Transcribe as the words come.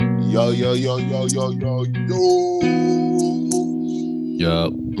Yo, yo, yo, yo, yo, yo, yo. Yo,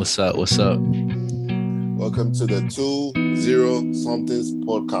 what's up? What's up? Welcome to the 20 somethings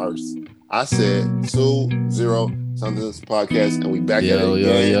podcast. I said 20 somethings podcast, and we back at it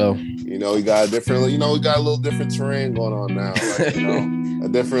again. Yo. You know, we got a different, we got a little different terrain going on now. Like, a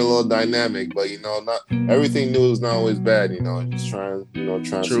different little dynamic, but not everything new is not always bad, just trying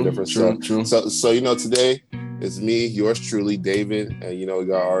some different stuff. True. So today it's me, yours truly, David, and we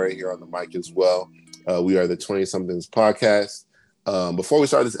got Ari here on the mic as well. We are the 20 somethings podcast. Before we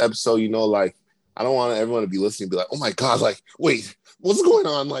start this episode, I don't want everyone to be listening and be like, oh my God, like, wait, what's going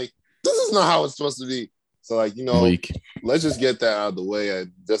on? Like, this is not how it's supposed to be. So, let's just get that out of the way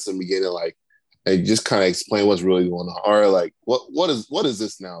and just in the beginning, and just kind of explain what's really going on. Or what is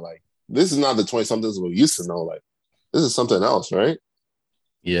this now? Like, this is not the 20 somethings we used to know. Like, this is something else, right?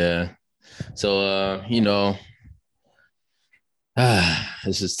 Yeah. So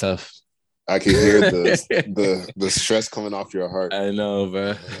this is tough. I can hear the stress coming off your heart. I know,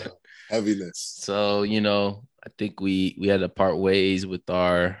 bro. Heaviness. So, I think we had to part ways with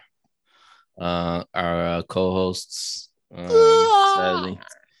our co-hosts, sadly,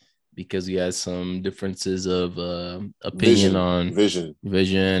 because we had some differences of opinion on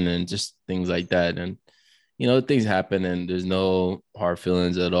vision and just things like that. And, things happen and there's no hard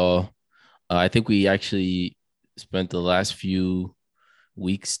feelings at all. I think we actually spent the last few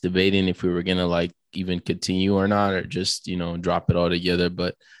weeks debating if we were going to even continue or not, or just, drop it all together.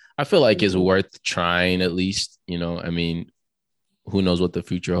 But I feel like it's worth trying at least, who knows what the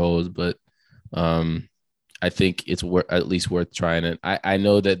future holds, but I think it's at least worth trying it. I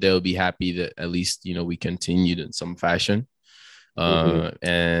know that they'll be happy that at least, we continued in some fashion.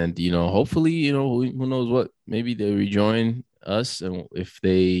 And, hopefully, who knows what, maybe they rejoin us. And if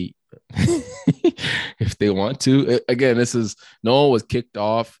they, if they want to, again, no one was kicked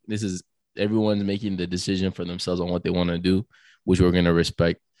off. This is everyone's making the decision for themselves on what they want to do, which we're going to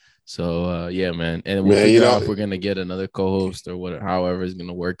respect. So yeah, man, and we'll figure out if we're gonna get another co-host or whatever, however it's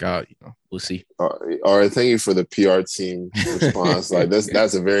gonna work out. We'll see. All right, thank you for the PR team response.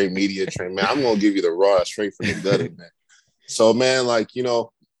 That's a very media trained, man. I'm gonna give you the raw, straight from the gutter, man. So, man, you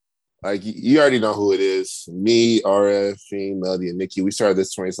already know who it is. Me, RF, Sheen, Melody, and Nikki. We started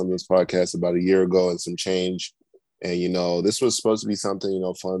this 20 somethings podcast about a year ago and some change. And this was supposed to be something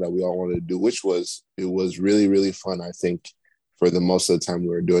fun that we all wanted to do, it was really, really fun. I think. For the most of the time we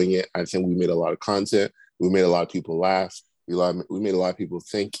were doing it, I think we made a lot of content. We made a lot of people laugh. We made a lot of people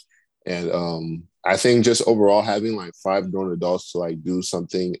think. And I think just overall having 5 grown adults to do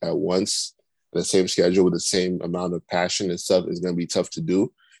something at once, the same schedule with the same amount of passion and stuff is going to be tough to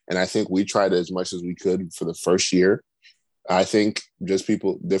do. And I think we tried as much as we could for the first year. I think just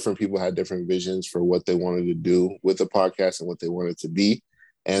different people had different visions for what they wanted to do with the podcast and what they wanted to be.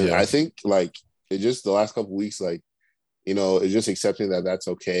 And I think it just the last couple of weeks, it's just accepting that that's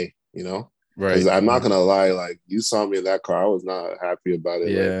okay, Right. Because I'm not gonna lie, you saw me in that car. I was not happy about it.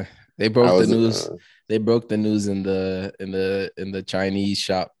 Yeah, they broke the news. They broke the news in the Chinese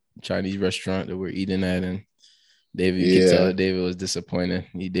restaurant that we're eating at, and David, you could tell David was disappointed.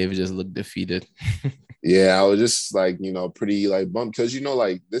 David just looked defeated. Yeah, I was just pretty bummed because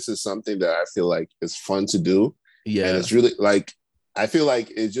this is something that I feel like is fun to do. Yeah, and it's really I feel like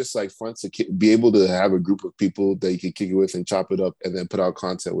it's just fun to be able to have a group of people that you can kick it with and chop it up and then put out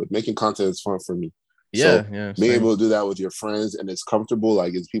content with. Making content is fun for me. Yeah, being able to do that with your friends and it's comfortable,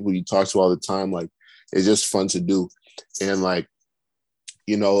 it's people you talk to all the time, it's just fun to do. And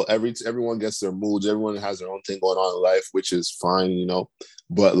everyone gets their moods, everyone has their own thing going on in life, which is fine,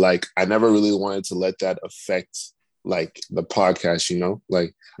 But I never really wanted to let that affect the podcast,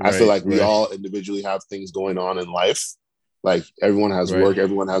 I feel like we all individually have things going on in life. Everyone has work,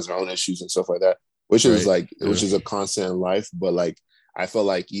 everyone has their own issues and stuff like that, which is which is a constant in life. But I felt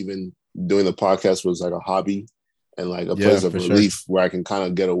like even doing the podcast was a hobby and a place of relief where I can kind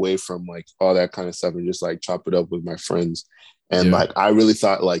of get away from all that kind of stuff and just chop it up with my friends. And I really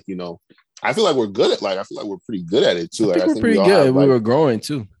thought I feel like we're good at I feel like we're pretty good at it too. I think we're pretty good. We were growing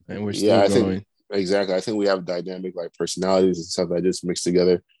too, and we're still growing. Exactly. I think we have dynamic personalities and stuff that just mixed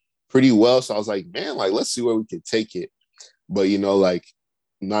together pretty well. So I was like, man, let's see where we can take it. But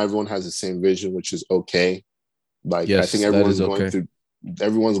not everyone has the same vision, which is okay. I think everyone's going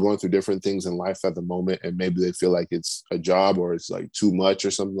through different things in life at the moment, and maybe they feel like it's a job or it's too much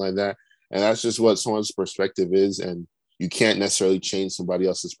or something like that. And that's just what someone's perspective is, and you can't necessarily change somebody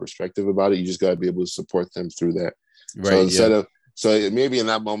else's perspective about it. You just got to be able to support them through that. Right. So maybe in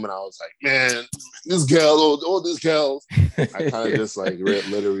that moment I was like, man, this girl, all these girls. I kind of just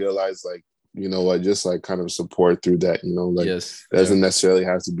literally realized you know what, just like kind of support through that, you know, like yes, it doesn't necessarily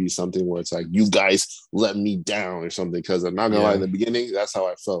have to be something where it's like, you guys let me down or something. Because I'm not gonna lie, in the beginning, that's how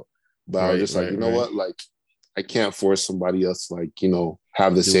I felt. But I was just like, you know what, like I can't force somebody else, like, you know,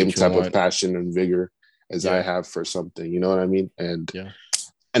 have the same type of passion and vigor as I have for something. You know what I mean?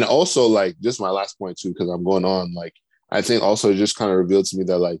 And also, like, just my last point too, because I'm going on, like, I think also it just kind of revealed to me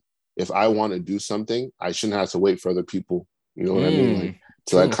that, like, if I want to do something, I shouldn't have to wait for other people. You know what I mean? Like,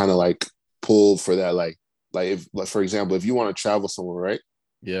 to like kind of like pull for that, like if, like, for example, if you want to travel somewhere, right?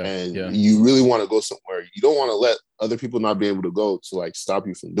 And you really want to go somewhere, you don't want to let other people not be able to go to like stop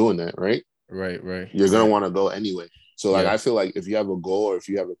you from doing that, right? Right. You're gonna want to go anyway. So like I feel like if you have a goal or if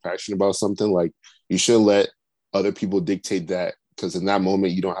you have a passion about something, like you should let other people dictate that, because in that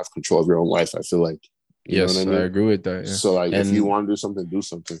moment you don't have control of your own life. I feel like, you know what I mean? I agree with that. So like if you want to do something, do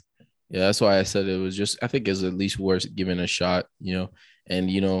something. Yeah, that's why I said it was just, I think it's at least worth giving a shot, you know. And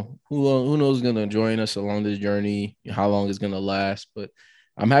you know, who knows is gonna join us along this journey, how long it's gonna last. But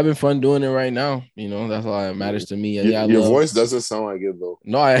I'm having fun doing it right now. You know, that's why it matters to me. Your voice doesn't sound like it though.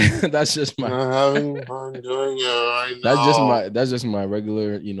 No, that's just my I'm having fun doing it right now. That's just my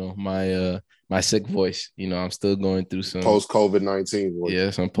regular, you know, my sick voice. You know, I'm still going through some post-COVID-19 voice.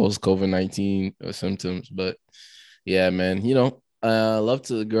 Yeah, some post-COVID-19 symptoms. But yeah, man, you know, love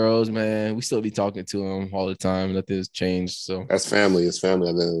to the girls, man. We still be talking to them all the time. Nothing's changed. So that's family. It's family.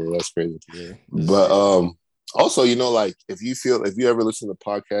 I think that's crazy. Yeah. But also, you know, like if you ever listen to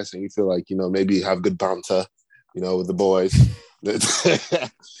podcasts and you feel like, you know, maybe you have good banter, you know, with the boys, then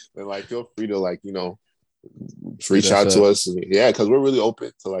like feel free to, like, you know, reach out to us. Yeah, because we're really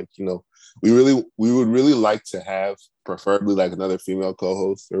open to, like, you know, we would really like to have preferably like another female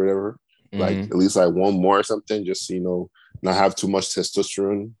co-host or whatever. Like at least like one more or something, just so, you know, not have too much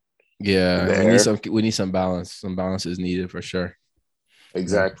testosterone. Yeah, we need some balance. Some balance is needed for sure.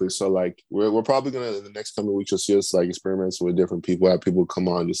 Exactly. So like we're probably gonna, in the next coming weeks, you'll see us like experiments with different people, have people come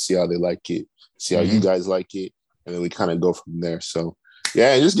on to see how they like it, see how you guys like it, and then we kind of go from there. So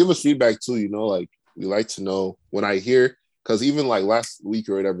yeah, and just give us feedback too, you know, like we like to know when I hear, because even like last week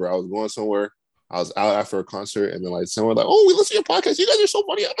or whatever, I was going somewhere, I was out after a concert, and then like someone like, "Oh, we listen to your podcast. You guys are so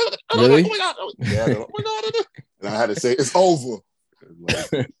funny." Really? Oh my god! Yeah. Oh my god! And I had to say, "It's over."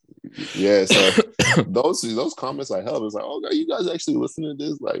 Like, yeah. So those comments like help. It's like, "Oh God, you guys actually listen to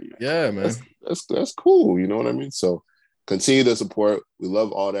this?" Like, yeah, man, that's cool. You know what I mean? So continue to support. We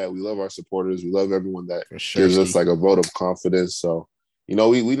love all that. We love our supporters. We love everyone that gives us like a vote of confidence. So, you know,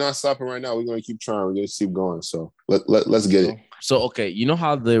 we not stopping right now. We're gonna keep trying. We're gonna keep going. So let's get it. So okay, you know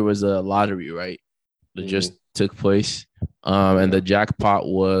how there was a lottery, right? That just took place. And the jackpot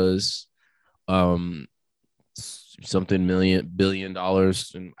was something billion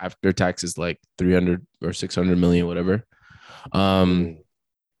dollars, and after taxes like 300 or 600 million, whatever.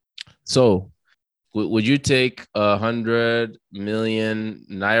 So would you take 100 million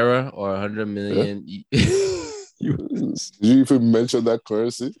naira or 100 million? Did you even mention that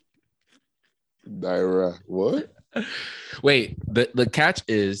currency? Naira. What? Wait, the catch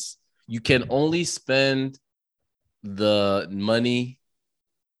is you can only spend the money.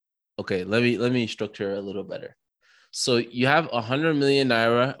 Okay, let me structure it a little better. So you have 100 million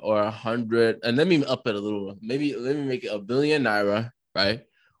naira or 100, and let me up it a little. Maybe let me make it 1 billion naira, right?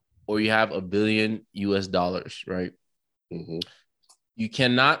 Or you have $1 billion US, right? You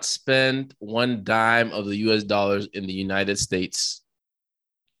cannot spend one dime of the US dollars in the United States.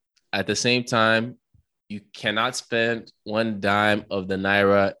 At the same time, you cannot spend one dime of the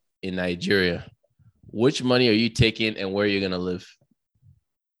naira in Nigeria. Which money are you taking, and where are you gonna live?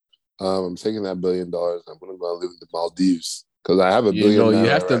 I'm taking that $1 billion. I'm gonna go live in the Maldives because I have $1 billion.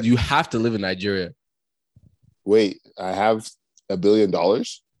 No, you have to live in Nigeria. Wait, I have $1 billion,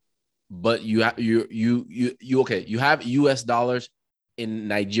 but you have you have US dollars in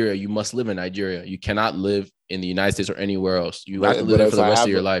Nigeria. You must live in Nigeria. You cannot live in the United States or anywhere else. You have to live there for the rest of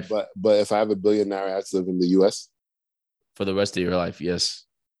your life. But if I have $1 billion, I have to live in the US for the rest of your life. Yes,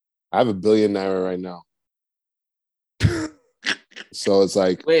 I have $1 billion right now. So it's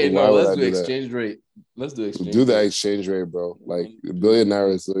like, wait, no, let's do exchange rate. Let's do exchange. Do that exchange rate, bro. Like $1 billion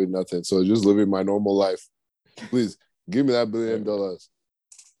is literally nothing. So just living my normal life. Please give me that $1 billion,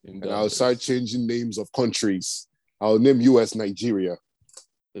 and I'll start changing names of countries. I'll name US Nigeria.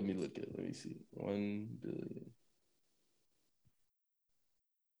 Let me look at it. Let me see. 1 billion.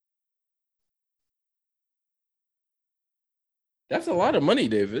 That's a lot of money,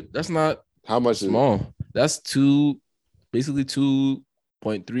 David. That's not how much small. Is it? That's basically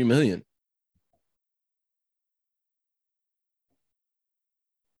 2.3 million.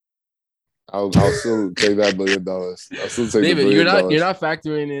 I'll still take that $1 billion. I'll still take David, $1 billion. you're not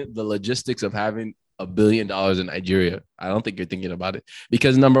factoring in the logistics of having $1 billion in Nigeria. I don't think you're thinking about it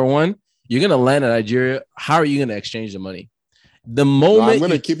because number one, you're gonna land in Nigeria. How are you gonna exchange the money? The moment I'm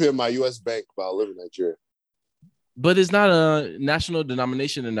gonna keep it in my U.S. bank, but I'll live in Nigeria. But it's not a national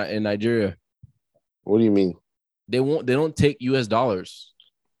denomination in Nigeria. What do you mean? They don't take US dollars.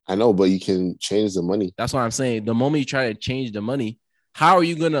 I know, but you can change the money. That's what I'm saying. The moment you try to change the money, how are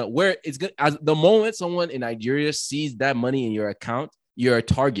you gonna where it's good as the moment someone in Nigeria sees that money in your account, you're a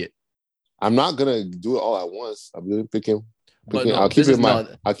target. I'm not gonna do it all at once. I'm really picking. I'll keep it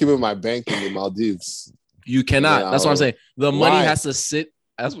in my bank in the Maldives. You cannot. That's what I'm saying. The money has to sit.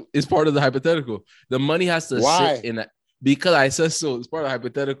 It's part of the hypothetical. The money has to sit in because I said so. It's part of the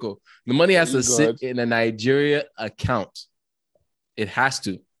hypothetical. The money has to sit in a Nigeria account. It has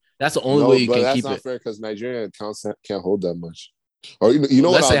to. That's the only way you can keep it. That's not fair because Nigerian accounts can't hold that much. Or you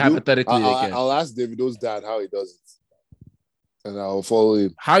know let's what? Say hypothetically, I'll ask Davido's dad how he does it, and I'll follow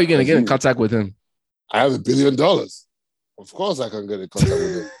him. How are you gonna get in contact with him? I have $1 billion. Of course, I can get in contact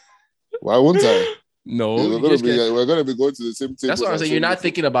with him. Why wouldn't I? No, we're gonna be going to the same thing. That's what I'm saying. You're not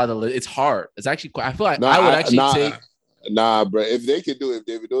thinking about it's hard. It's actually quite. I feel like I would actually take. Nah, bro. If they can do it,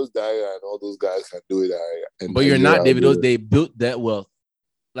 if Davido's dad and all those guys can do it, but you're not Davido's. They built that wealth.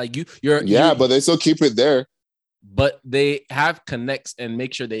 Like but they still keep it there. But they have connects and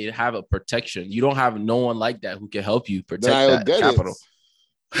make sure they have a protection. You don't have no one like that who can help you protect that capital.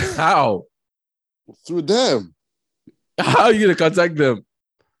 How? Through them. How are you gonna contact them?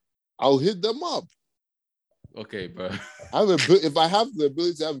 I'll hit them up. Okay, bro. If I have the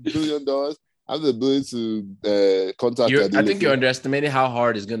ability to have $1 billion, I have the ability to contact. I think you're underestimating how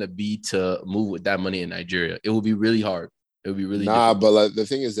hard it's gonna be to move with that money in Nigeria. It will be really hard. It would be really difficult. But like the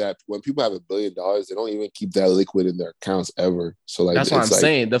thing is that when people have $1 billion, they don't even keep that liquid in their accounts ever. So like that's what I'm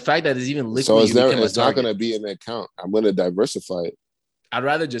saying. The fact that it's even liquid, so it's not gonna be in the account. I'm gonna diversify it. I'd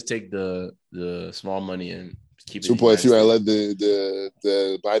rather just take the small money and keep it. 2.3. I let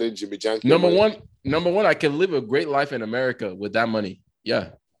the Biden Jimmy Janky. Number one, I can live a great life in America with that money. Yeah.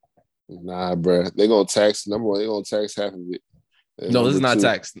 Nah, bro. They're gonna tax. Number one, they're gonna tax half of it. No, this is not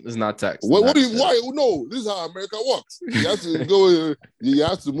tax. This is not tax. What do you? Why? No, this is how America works. You have to go. You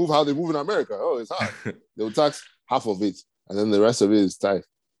have to move how they move in America. Oh, it's hard. They will tax half of it, and then the rest of it is tax.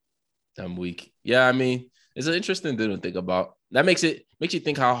 I'm weak. Yeah, I mean, it's an interesting thing to think about. That makes you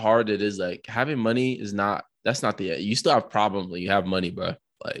think how hard it is. Like having money is not. That's not the. You still have problems when you have money, bro.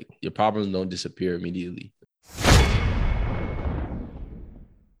 Like your problems don't disappear immediately.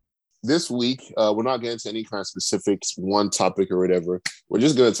 This week, we're not getting into any kind of specifics, one topic or whatever. We're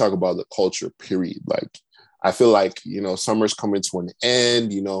just going to talk about the culture, period. Like, I feel like, summer's coming to an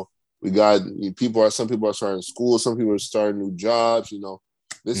end. We got some people are starting school. Some people are starting new jobs.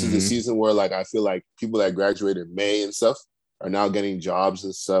 This is the season where, like, I feel like people that graduated in May and stuff are now getting jobs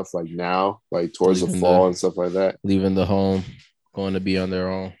and stuff like now, like towards the fall and stuff like that. Leaving the home, going to be on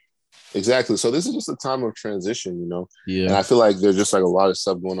their own. Exactly. So this is just a time of transition, Yeah. And I feel like there's just like a lot of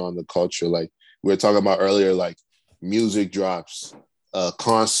stuff going on in the culture. Like we were talking about earlier, like music drops,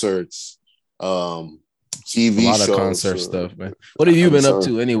 concerts, TV shows. A lot of concert stuff, man. What have you been up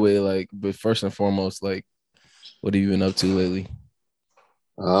to anyway? Like, but first and foremost, like, what have you been up to lately?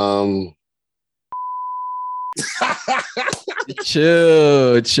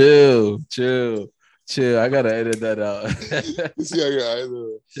 Chill. I gotta edit that out.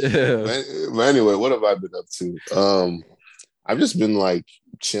 But anyway, what have I been up to? I've just been like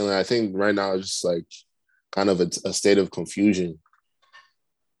chilling. I think right now it's just like kind of a state of confusion.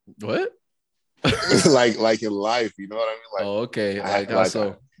 What? like in life, you know what I mean? Like, oh, okay.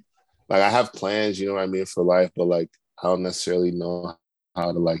 I have plans, you know what I mean, for life, but like I don't necessarily know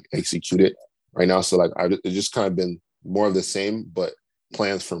how to like execute it right now. So like it's just kind of been more of the same, but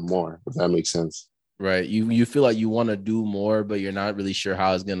plans for more, if that makes sense. Right. You feel like you want to do more, but you're not really sure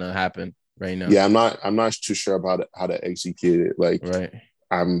how it's gonna happen right now. Yeah, I'm not too sure about how to execute it. Like, right.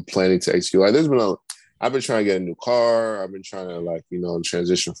 I'm planning to execute. Like, I've been trying to get a new car. I've been trying to like,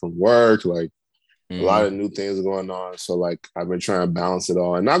 transition from work. Like, a lot of new things going on. So like, I've been trying to balance it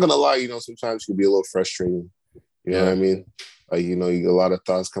all. And not gonna lie, sometimes it can be a little frustrating. You know what I mean? Like, you get a lot of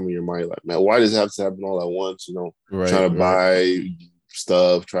thoughts come in your mind. Like, man, why does it have to happen all at once? Trying to buy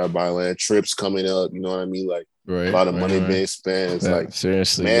stuff, try to buy land, trips coming up, you know what I mean? Like a lot of money being spent. It's like,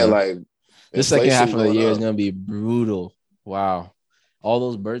 seriously, man, like the second half of the year is gonna be brutal. Wow. All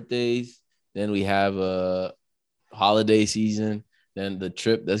those birthdays, then we have a holiday season, then the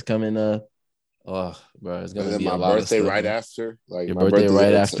trip that's coming up. Oh, bro, it's gonna be a lot of stuff. My birthday right after. Like your birthday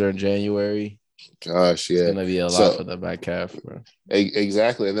right after in January. Gosh, yeah. It's gonna be a lot for the back half, bro.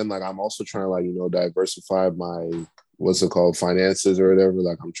 Exactly. And then like I'm also trying to like, diversify my finances or whatever.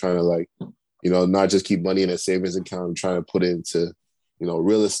 Like I'm trying to like, not just keep money in a savings account. I'm trying to put it into,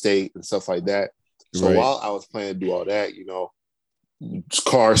 real estate and stuff like that. So while I was planning to do all that,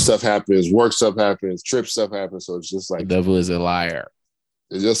 car stuff happens, work stuff happens, trip stuff happens. So it's just like the devil is a liar.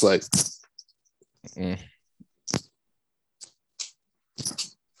 It's just like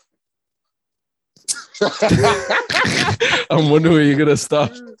I'm wondering where you're gonna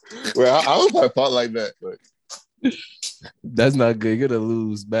stop. Well, I hope I thought like that, but that's not good. You're gonna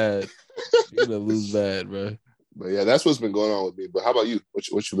lose bad. You're gonna lose bad, bro. But yeah, that's what's been going on with me. But how about you?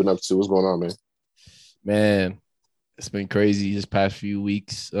 What you been up to? What's going on, man? Man, it's been crazy this past few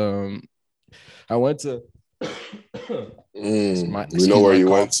weeks. I went to. We know where you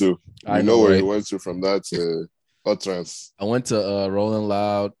went to. You know where you went to from that to Uttrans. I went to Rolling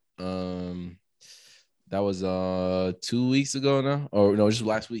Loud. That was 2 weeks ago now, or no, just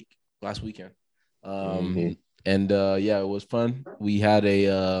last weekend. And yeah, it was fun. We had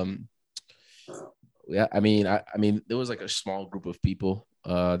a I mean, there was like a small group of people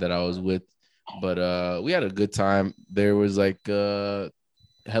that I was with, but we had a good time. There was like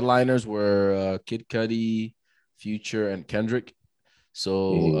headliners were Kid Cudi, Future, and Kendrick.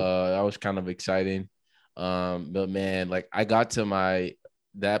 So that was kind of exciting. But man, like I got to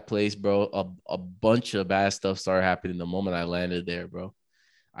that place, bro. A bunch of bad stuff started happening the moment I landed there, bro.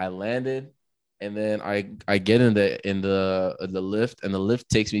 I landed, and then I get in the lift, and the lift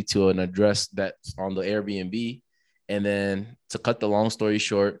takes me to an address that's on the Airbnb. And then to cut the long story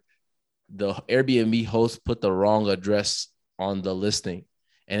short, the Airbnb host put the wrong address on the listing,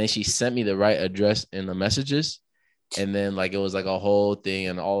 and then she sent me the right address in the messages. And then like it was like a whole thing,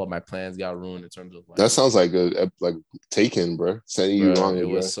 and all of my plans got ruined in terms of like, that sounds like like Taken, bro. Sending you wrong. It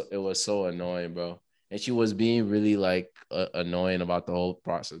was so annoying, bro. And she was being really like annoying about the whole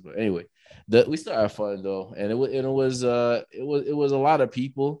process. But anyway, we still had fun though, and it was a lot of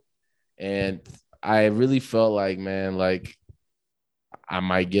people, and I really felt like, man, like I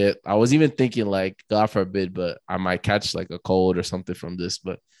was even thinking like, God forbid, but I might catch like a cold or something from this,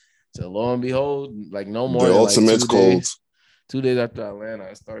 but. So lo and behold, like no more the than ultimate like 2 days after Atlanta,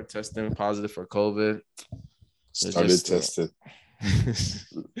 I started testing positive for COVID. Started testing. I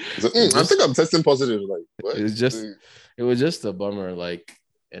think I'm testing positive. Like what? It was just a bummer. Like,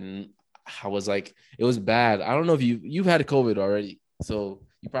 and I was like, it was bad. I don't know if you've had COVID already, so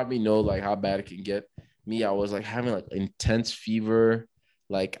you probably know like how bad it can get. Me, I was like having like intense fever.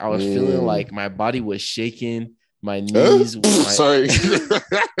 Like I was feeling like my body was shaking. My knees. Sorry.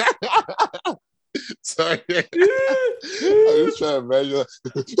 Sorry. I was trying to imagine.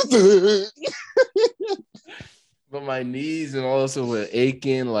 But my knees and also were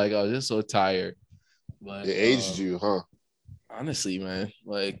aching. Like I was just so tired. But it aged you, huh? Honestly, man,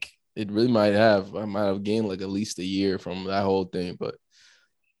 like it really might have. I might have gained like at least a year from that whole thing. But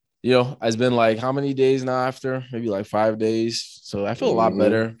it's been like how many days now after? Maybe like 5 days. So I feel a lot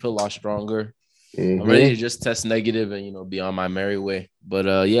better. Feel a lot stronger. I'm ready to just test negative and be on my merry way.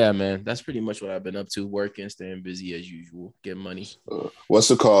 But yeah, man, that's pretty much what I've been up to. Working, staying busy as usual, get money.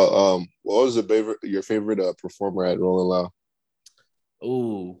 What's it called? What was your favorite performer at Rolling Loud?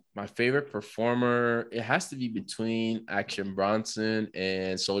 Oh, my favorite performer. It has to be between Action Bronson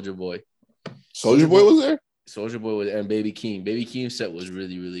and Soulja Boy. Soulja Boy was there? Soulja Boy was, and Baby Keem. Baby Keem's set was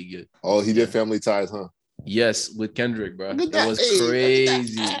really, really good. Oh, he did Family Ties, huh? Yes, with Kendrick, bro. It was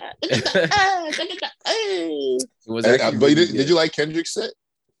crazy. It was but did you like Kendrick's set?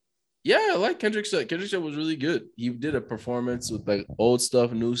 Yeah, I like Kendrick's set. Kendrick's set was really good. He did a performance with like old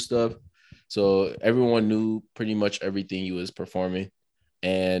stuff, new stuff. So everyone knew pretty much everything he was performing.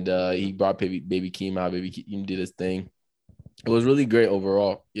 And he brought Baby Keem out. Baby Keem did his thing. It was really great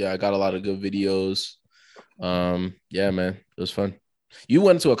overall. Yeah, I got a lot of good videos. Yeah, man, it was fun. You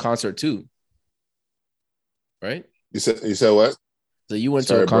went to a concert too, right? You said what? So you went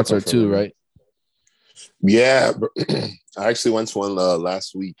to a concert too, right? Yeah, I actually went to one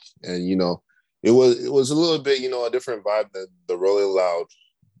last week, and it was a little bit a different vibe than the Rolling Loud.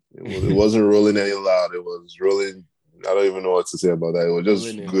 It wasn't rolling any loud. It was rolling. I don't even know what to say about that. It was just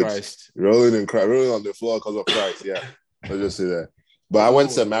rolling good. Christ. Rolling on the floor because of Christ. Yeah, let's just say that. But I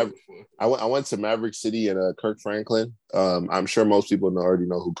went to Maverick City and Kirk Franklin. I'm sure most people already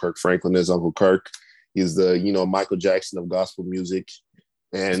know who Kirk Franklin is. Uncle Kirk. He's the Michael Jackson of gospel music.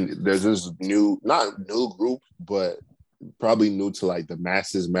 And there's this not new group, but probably new to like the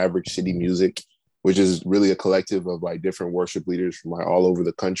masses, Maverick City Music, which is really a collective of like different worship leaders from like all over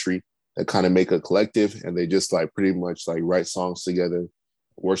the country that kind of make a collective, and they just like pretty much like write songs together,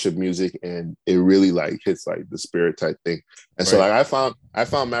 worship music, and it really like hits like the spirit type thing. And so like I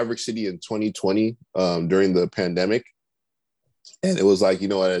found Maverick City in 2020 during the pandemic, and it was like, you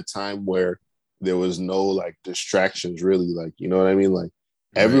know, at a time where there was no like distractions really, like, you know what I mean, like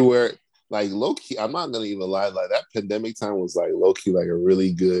everywhere, like low key, I'm not gonna even lie, like that pandemic time was like low key like a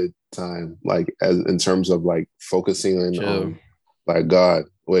really good time, like as in terms of like focusing on like God.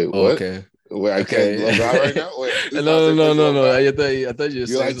 Wait, what? Okay. Wait, I can't love God right now. Wait, no. I thought you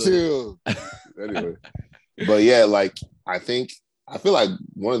were like chill. Anyway, but yeah, like I feel like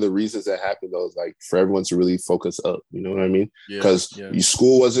one of the reasons that happened though is like for everyone to really focus up. You know what I mean? Because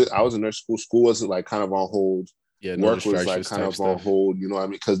school wasn't. I was in nurse school. School wasn't like kind of on hold. Yeah, work was like kind of on hold. You know what I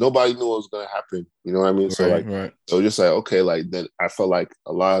mean? Because nobody knew what was going to happen. You know what I mean? So like, it was just like, okay, like then I felt like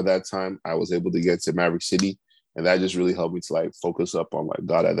a lot of that time I was able to get to Maverick City, and that just really helped me to like focus up on like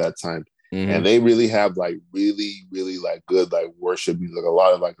God at that time. And they really have like really, really like good like worship music. Like a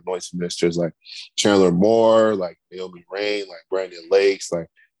lot of like anointed ministers like Chandler Moore, like Naomi Rain, like Brandon Lakes. Like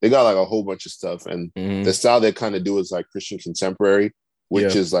they got like a whole bunch of stuff. And the style they kind of do is like Christian contemporary,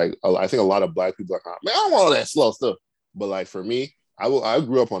 which is like, I think a lot of Black people are like, man, I don't want all that slow stuff. But like for me, I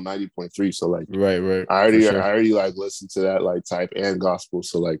grew up on 90.3. So like, I already like listened to that like type and gospel.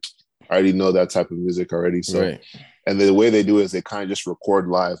 So like, I already know that type of music already. So, and the way they do it is they kind of just record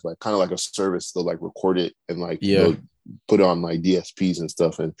live, like kind of like a service. They'll like record it and like they'll put on like DSPs and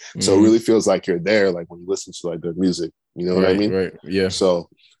stuff. And so it really feels like you're there, like when you listen to like their music, you know what I mean? Right. Yeah. So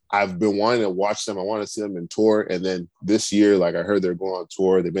I've been wanting to watch them. I want to see them in tour. And then this year, like I heard they're going on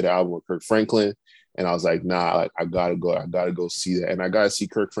tour. They made an album with Kirk Franklin. And I was like, nah, like I gotta go see that. And I gotta see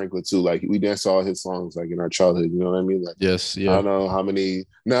Kirk Franklin too. Like we danced all his songs like in our childhood, you know what I mean? Like I don't know how many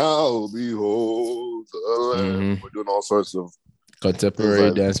now behold we're doing all sorts of contemporary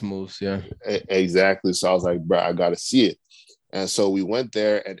like, dance moves, exactly. So I was like, bro, I gotta see it. And so we went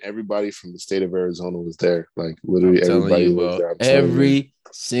there and everybody from the state of Arizona was there. Like literally everybody was there. Every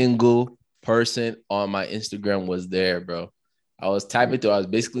single person on my Instagram was there, bro. I was typing through. I was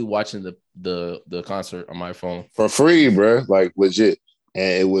basically watching the concert on my phone for free, bro. Like legit,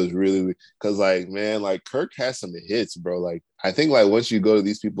 and it was really because like man, like Kirk has some hits, bro. Like I think like once you go to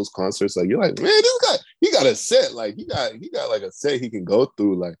these people's concerts, like you're like, man, this guy he got a set. Like he got like a set he can go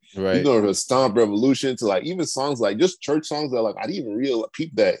through. Like he's going from Stomp Revolution to like even songs like just church songs that like I didn't even realize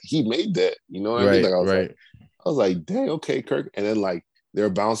that he made that. You know what I mean? Like I was like, dang, okay, Kirk. And then like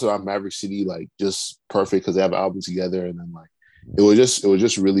they're bouncing off Maverick City, like just perfect because they have an album together, and then like. It was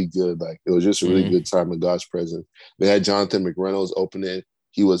just really good. Like it was just a really good time in God's presence. They had Jonathan McReynolds opening.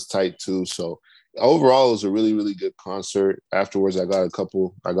 He was tight too. So overall, it was a really, really good concert. Afterwards, I got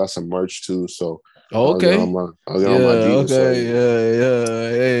some merch too. So okay. I was on my Jesus.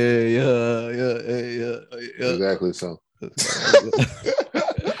 Yeah. Exactly. So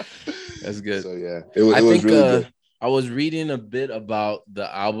that's good. So yeah, it was really good. I was reading a bit about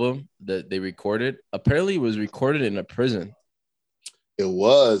the album that they recorded. Apparently, it was recorded in a prison. It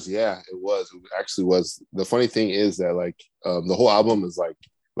was, yeah, it was. It actually was. The funny thing is that like the whole album is like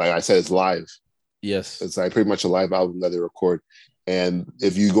I said, it's live. Yes, it's like pretty much a live album that they record. And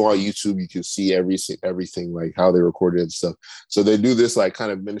if you go on YouTube, you can see everything like how they recorded and stuff. So they do this like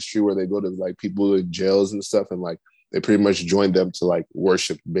kind of ministry where they go to like people in jails and stuff, and like they pretty much join them to like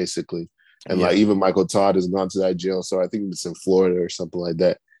worship basically. And like even Michael Todd has gone to that jail, so I think it's in Florida or something like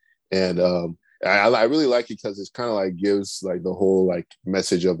that. And I really like it because it's kind of like gives like the whole like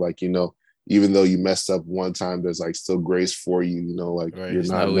message of like, you know, even though you messed up one time, there's like still grace for you, you know, like you're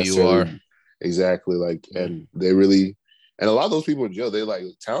not who you are. Exactly. Like, and they really, and a lot of those people in jail, they like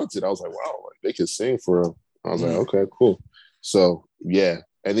talented. I was like, wow, like they can sing for them. I was like, okay, cool. So yeah.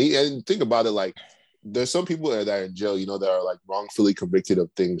 And think about it, like there's some people that are in jail, you know, that are like wrongfully convicted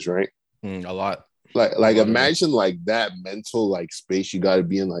of things, right? A lot. Like imagine like that mental like space you got to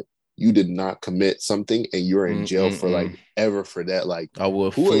be in, like you did not commit something and you're in jail for like ever for that. Like I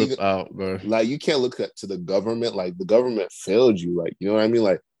will flip out, bro. Like you can't look to the government. Like the government failed you. Like, you know what I mean?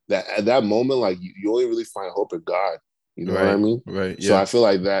 Like that at that moment, like you only really find hope in God. You know what I mean? Right. Yeah. So I feel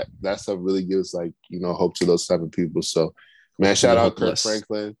like that stuff really gives like, you know, hope to those type of people. So man, shout out Kirk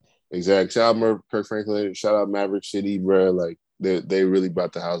Franklin. Exactly. Shout out Kirk Franklin. Shout out Maverick City, bro. Like they really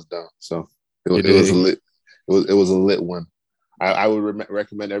brought the house down. So it was a lit. It was a lit one. I would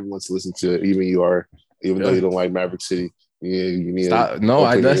recommend everyone to listen to it, even though you don't like Maverick City. You need that's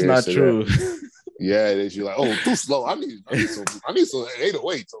not true. Yeah, it is. You're like, oh, too slow. I need some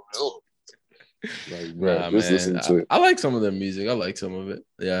 808. Like, bro, just listen to it. I like some of their music. I like some of it.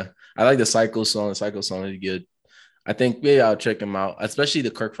 Yeah, I like the Psycho song. The Psycho song is good. I think maybe I'll check him out, especially the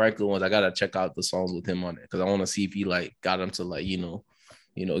Kirk Franklin ones. I gotta check out the songs with him on it because I want to see if he like got him to like, you know,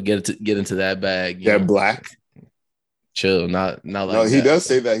 get into that bag. That black. Chill, not like no, he does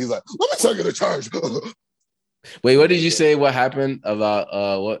say that. He's like, let me take you to charge. Wait, what did you say? What happened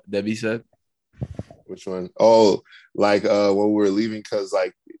about what Debbie said? Which one? Oh, like when we were leaving, because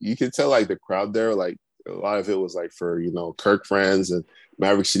like you can tell like the crowd there, like a lot of it was like for Kirk fans and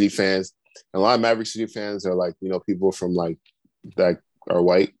Maverick City fans. And a lot of Maverick City fans are like people from like that are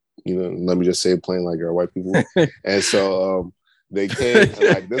white. Let me just say it plain, like are white people. And so they came and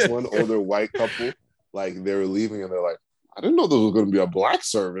like this one older white couple, like they were leaving and they're like, I didn't know there was going to be a black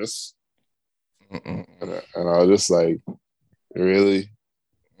service. And I was just like, really?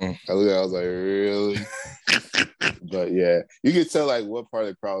 I was like, really? But yeah, you can tell like what part of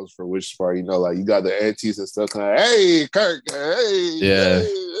the crowd is for which part. Like you got the aunties and stuff. Like, hey, Kirk, hey, yeah,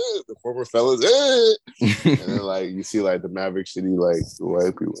 hey, the former fellas, hey. And then like you see like the Maverick City like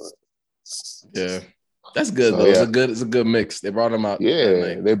white people. Yeah, that's good though. Yeah. It's a good mix. They brought them out.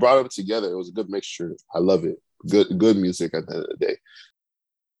 Yeah, they brought them together. It was a good mixture. I love it. Good music at the end of the day.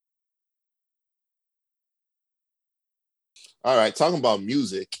 All right, talking about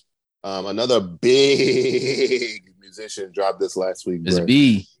music, another big musician dropped this last week. Miss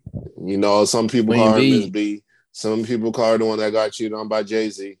B. Some people call her Miss B. Some people call her the one that got cheated on by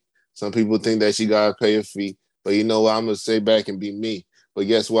Jay-Z. Some people think that she got to pay a fee. But you know what? I'm going to stay back and be me. But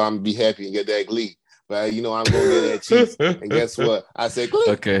guess what? I'm going to be happy and get that glee. But I'm going to get that cheese. And guess what? I say, click.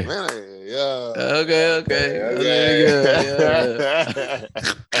 Okay. Man, yeah. Okay.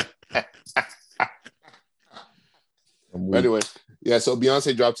 Anyway, yeah, so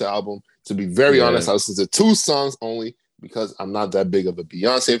Beyonce dropped the album. To be very honest, I listened to 2 songs only because I'm not that big of a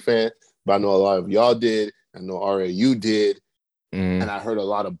Beyonce fan, but I know a lot of y'all did. I know RA, you did. And I heard a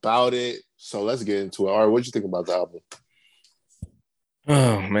lot about it. So let's get into it. RA, what'd you think about the album?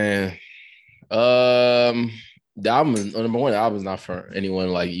 Oh, man. The album, number one, the album's not for anyone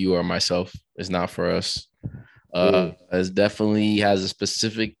like you or myself. It's not for us. It definitely has a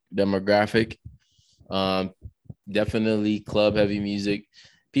specific demographic. Definitely club heavy music.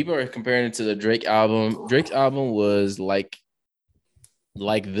 People are comparing it to the Drake album. Drake's album was like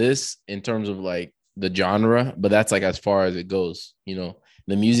this in terms of like the genre, but that's like as far as it goes. The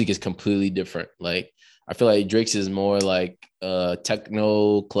music is completely different. Like I feel like Drake's is more like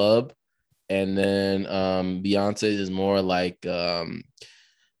techno club, and then Beyonce's is more like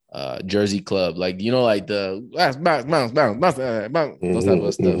Jersey club, like like the bounce, those type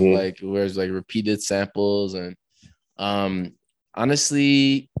of stuff, like where it's like repeated samples. And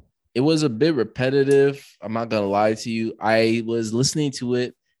honestly, it was a bit repetitive. I'm not gonna lie to you. I was listening to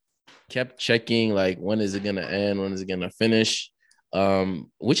it, kept checking like when is it gonna end, when is it gonna finish,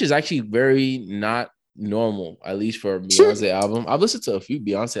 which is actually very not normal, at least for a Beyonce album. I've listened to a few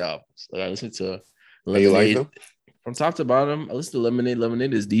Beyonce albums. Like I listened to Lemonade like from top to bottom. I listened to Lemonade.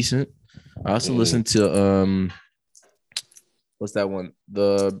 Lemonade is decent. I also listened to what's that one?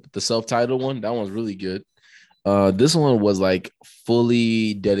 The self-titled one. That one's really good. This one was like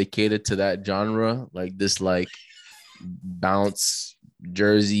fully dedicated to that genre, like this like bounce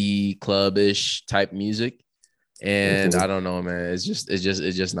Jersey clubbish type music. And I don't know, man. It's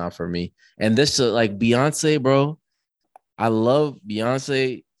just not for me. And this like Beyonce, bro. I love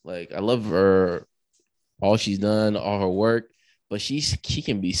Beyonce. Like I love her, all she's done, all her work, but she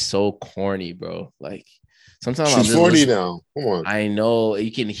can be so corny, bro. Like sometimes she's 40 now. Come on. I know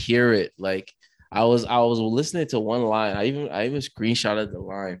you can hear it. Like I was listening to one line. I even screenshotted the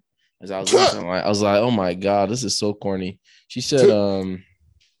line as I was listening. I was like, oh my God, this is so corny. She said,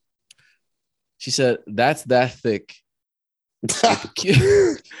 that's that thick.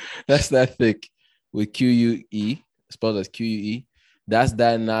 That's that thick with QUE, spelled as QUE. That's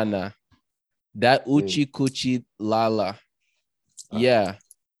that nana. That uchi kuchi lala. Yeah.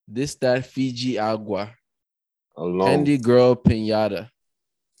 This that Fiji agua. Candy girl pinata.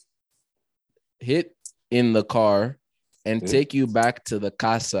 Hit in the car and take you back to the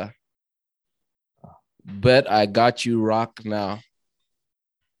casa. Bet I got you rock now.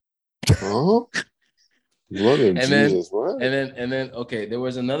 Huh? And then okay, there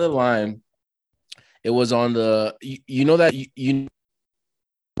was another line. It was on the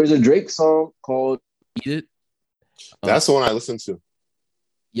there's a Drake song called Eat It. That's the one I listened to.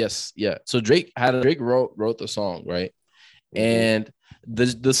 Yes, yeah. So Drake wrote the song, right? And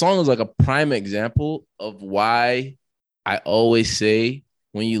the song is like a prime example of why I always say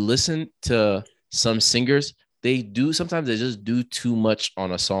when you listen to some singers, sometimes they just do too much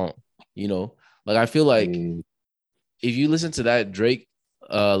on a song, Like I feel like if you listen to that Drake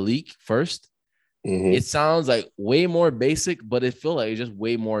leak first, it sounds like way more basic, but it feels like it's just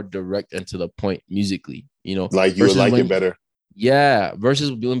way more direct and to the point musically, Like you would like it better. Yeah,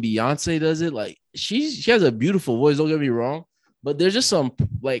 versus when Beyonce does it, like she has a beautiful voice. Don't get me wrong, but there's just some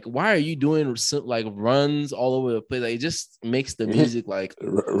like, why are you doing like runs all over the place? Like, it just makes the music like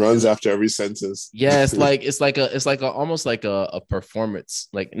runs after every sentence. Yeah, it's like almost like a performance,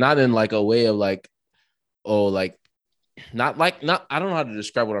 like not in like a way of like, oh, like not I don't know how to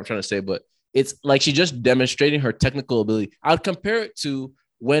describe what I'm trying to say, but it's like she just demonstrating her technical ability. I'd compare it to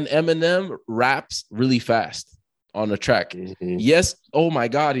when Eminem raps really fast on a track. Mm-hmm. Yes, oh my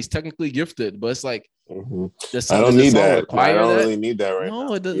God, he's technically gifted, but it's like I don't need that. I don't really need that right now.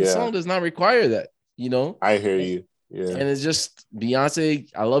 No, the song does not require that. You know, I hear you. Yeah, and it's just Beyonce.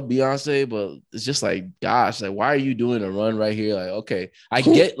 I love Beyonce, but it's just like, gosh, like, why are you doing a run right here? Like, okay, I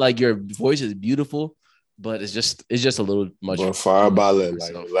get like your voice is beautiful, but it's just a little much. But far about it,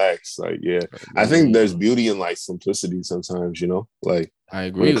 like relax, like yeah. I think there's beauty in like simplicity sometimes, you know. Like I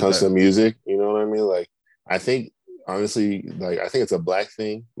agree when it comes to music, you know what I mean. Like I think honestly, like I think it's a Black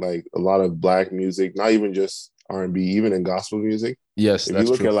thing. Like a lot of Black music, not even just R&B, even in gospel music. Yes, if you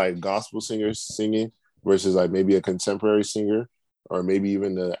look at like gospel singers singing versus like maybe a contemporary singer or maybe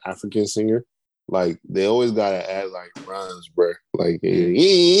even the African singer, like they always gotta add like runs, bro. Like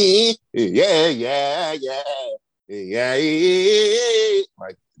yeah,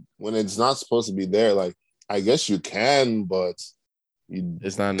 like when it's not supposed to be there. Like I guess you can, but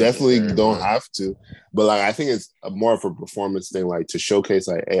it's not definitely don't have to. But like I think it's more of a performance thing, like to showcase,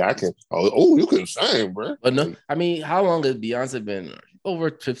 like, hey, I can. Oh, you can sing, bro. But no, I mean, how long has Beyonce been?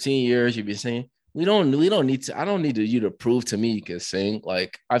 Over 15 years. You've been singing. We don't need to. I don't need you to prove to me you can sing.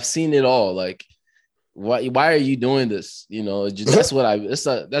 Like I've seen it all. Like why are you doing this? You know, that's what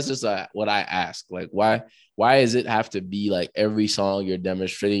that's just what I ask. Like why does it have to be like every song you're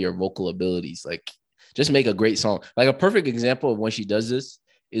demonstrating your vocal abilities? Like just make a great song. Like a perfect example of when she does this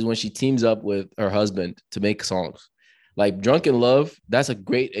is when she teams up with her husband to make songs. Like Drunk in Love, that's a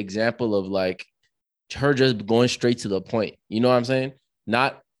great example of like her just going straight to the point. You know what I'm saying?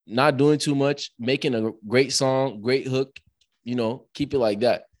 Not doing too much, making a great song, great hook, you know, keep it like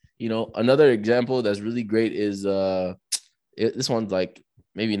that. You know, another example that's really great is this one's like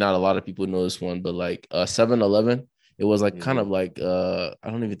maybe not a lot of people know this one, but like 7-Eleven. It was like kind of like I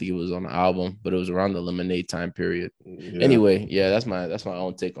don't even think it was on the album, but it was around the Lemonade time period. Yeah. Anyway, yeah, that's my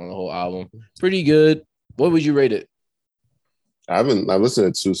own take on the whole album. Pretty good. What would you rate it? I've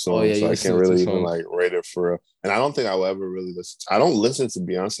listened to 2 songs, so I can't really even like rate it for real. And I don't think I will ever really listen. I don't listen to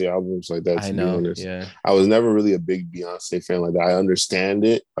Beyonce albums like that, to be honest. Yeah. I was never really a big Beyonce fan like that. I understand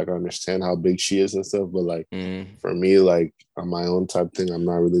it. Like I understand how big she is and stuff, but like for me, like on my own type thing, I'm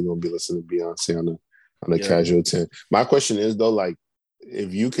not really gonna be listening to Beyonce on a casual 10. My question is though, like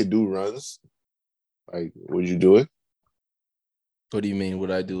if you could do runs, like would you do it? What do you mean?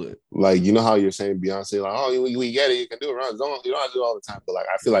 Would I do it? Like, you know how you're saying Beyonce, like, oh, we get it, you can do runs. You don't have to do it all the time. But like,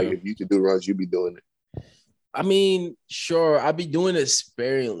 I feel like if you could do runs, you'd be doing it. I mean, sure, I'd be doing it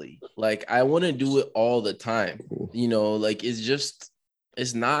sparingly. Like, I wouldn't do it all the time. You know, like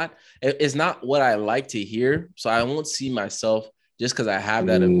it's not what I like to hear. So I won't see myself just because I have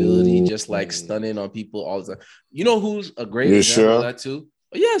that ability, just like stunning on people all the time. You know who's a great example of that too?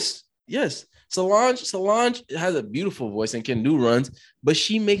 Yes. Solange has a beautiful voice and can do runs, but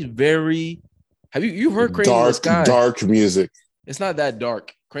she makes very. Have you heard Cranes in the Sky? Dark music. It's not that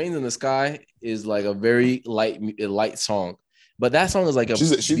dark. Cranes in the Sky is like a very light song, but that song is like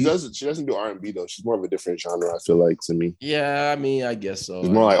she doesn't do R&B though. She's more of a different genre. I feel like to me. Yeah, I mean, I guess so. It's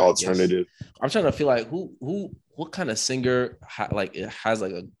more like alternative. I'm trying to feel like what kind of singer has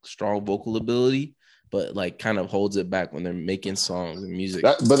like a strong vocal ability, but like kind of holds it back when they're making songs and music.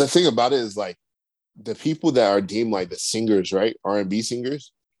 But the thing about it is like the people that are deemed like the singers, right? R&B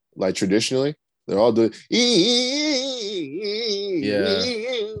singers, like traditionally, they're all doing. Yeah.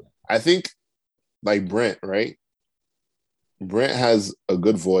 I think like Brent, right? Brent has a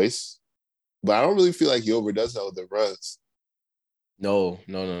good voice, but I don't really feel like he overdoes that with the runs. No.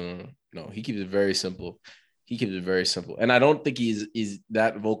 He keeps it very simple. And I don't think he's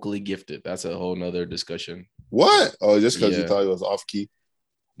that vocally gifted. That's a whole nother discussion. What? Oh, just because you thought he was off key?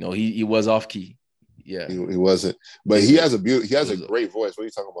 No, he was off key. Yeah, he wasn't. But he has a great voice. What are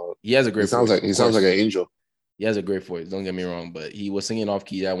you talking about? He has a great voice. He sounds like an angel. He has a great voice. Don't get me wrong, but he was singing off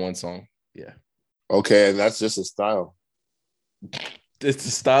key that one song. Yeah. Okay, and that's just a style. It's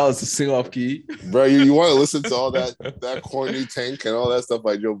the style is to sing off key, bro. You want to listen to all that corny Tank and all that stuff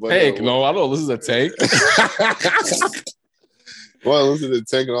by Joe Budden? Tank, no, I don't listen to Tank. You want to listen to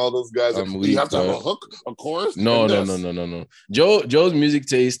Tank and all those guys? You have to have a hook, a chorus. No. Joe's music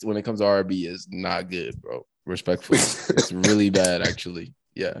taste when it comes to R&B is not good, bro. Respectfully, it's really bad, actually.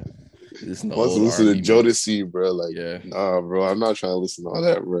 Yeah. Wants to listen to Jodeci, bro. Like, nah, bro. I'm not trying to listen to all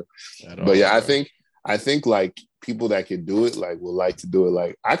that, bro. But yeah, I think like people that can do it, like, will like to do it.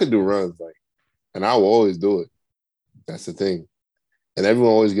 Like, I could do runs, like, and I will always do it. That's the thing. And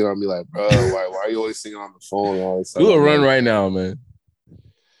everyone always get on me like, bro, why are you always singing on the phone and all this stuff? Do a run right now, man.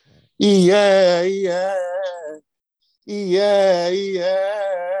 Yeah.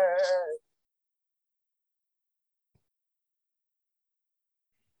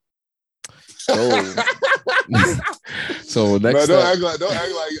 So next, don't act like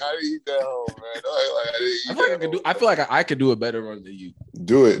I didn't eat that home, man. Don't act like I didn't eat I feel like I could do a better run than you.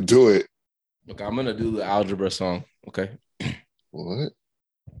 Do it. Okay, I'm gonna do the algebra song. Okay. What?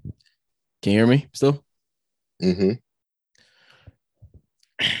 Can you hear me still? Mm-hmm.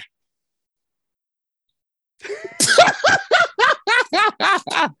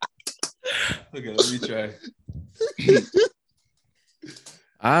 Okay, let me try.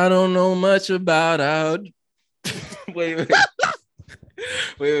 I don't know much about algebra. Wait.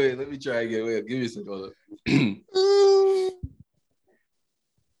 Let me try again. Wait, give me a second.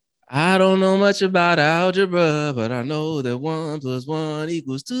 I don't know much about algebra, but I know that 1 + 1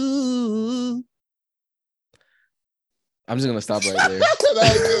 = 2. I'm just gonna stop right there.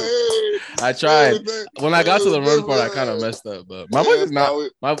 I tried. When I got to the run part, I kind of messed up, but my voice is not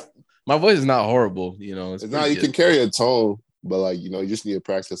my voice is not horrible. You know, it's not. You can carry a tone, but like, you know, you just need to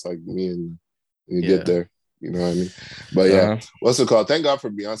practice like me and you get there. You know what I mean? But yeah, what's it called? Thank God for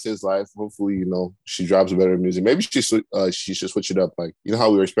Beyonce's life. Hopefully, you know, she drops better music. Maybe she should switch it up. Like, you know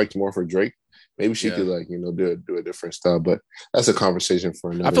how we were expecting more for Drake? Maybe she could, like, you know, do a different style. But that's a conversation for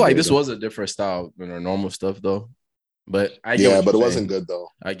another. I feel like this was a different style than our normal stuff, though. But but it wasn't good though.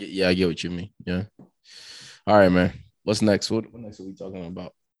 I get what you mean. Yeah. All right, man. What's next? What next are we talking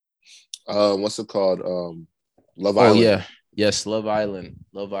about? What's it called? Love Island. Oh yeah. Yes, Love Island.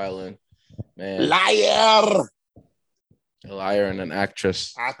 Man. Liar. A liar and an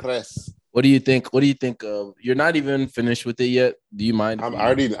actress. Actress. What do you think of? You're not even finished with it yet. Do you mind? I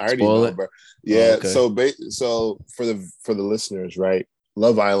already know it? Bro. Yeah. Oh, okay. So for the listeners, right?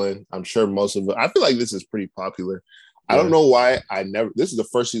 Love Island. I'm sure most of it. I feel like this is pretty popular. Yeah. I don't know why this is the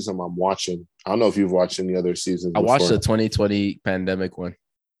first season I'm watching. I don't know if you've watched any other seasons. I watched the 2020 pandemic one.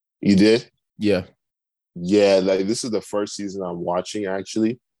 You did? Yeah. Yeah, like this is the first season I'm watching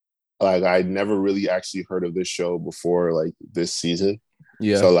actually. Like, I never really actually heard of this show before, like, this season.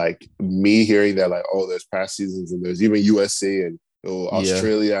 Yeah. So like me hearing that, like, oh, there's past seasons and there's even USA and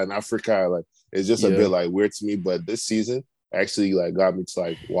Australia and Africa, like, it's just a bit like weird to me. But this season actually like got me to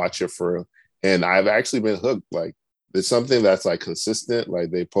like watch it for real. And I've actually been hooked. Like, it's something that's like consistent. Like,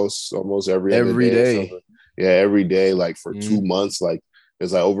 they post almost every day. Yeah, every day, like for 2 months. Like,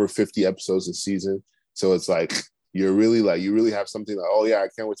 there's like over 50 episodes a season. So it's like you really have something like, oh yeah, I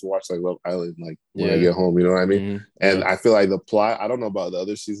can't wait to watch like Love Island, like when I get home, you know what I mean? Mm-hmm. And I feel like the plot, I don't know about the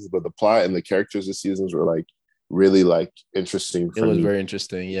other seasons, but the plot and the characters of seasons were like really like interesting for me. It was very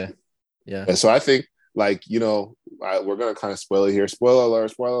interesting, yeah. And so I think, like, you know, we're gonna kind of spoil it here. Spoiler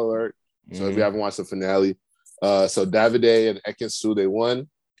alert. Mm-hmm. So if you haven't watched the finale, so Davide and Ekin-Su, they won.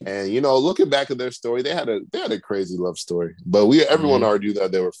 And, you know, looking back at their story, they had a crazy love story. But everyone argued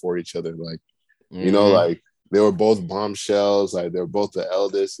that they were for each other, like, you know, like, they were both bombshells, like they're both the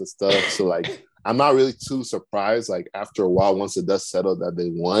eldest and stuff. So like, I'm not really too surprised, like, after a while, once the dust settled, that they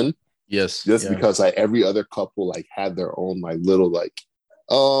won. Yes. Because like every other couple like had their own like little like,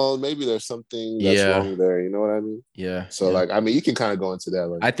 oh, maybe there's something that's wrong there. You know what I mean? Yeah. So like, I mean, you can kind of go into that.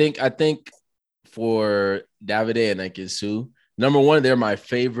 Like, I think for Davide and Ekin-Su, number one, they're my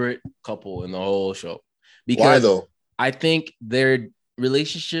favorite couple in the whole show. Because why though? I think their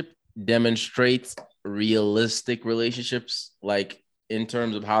relationship demonstrates realistic relationships, like in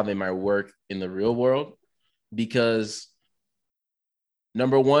terms of how they might work in the real world. Because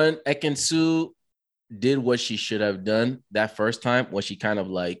number one, Ekin-Su did what she should have done that first time when she kind of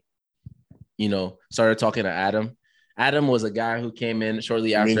like, you know, started talking to Adam. Adam was a guy who came in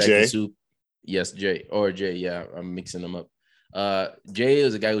shortly after Ekin-Su. Yes, Jay. Yeah, I'm mixing them up. Jay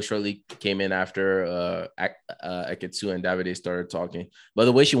was a guy who shortly came in after Ekin-Su and Davide started talking. But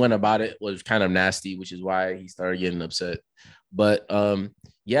the way she went about it was kind of nasty, which is why he started getting upset. But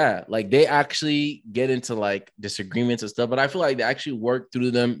yeah, like they actually get into like disagreements and stuff. But I feel like they actually work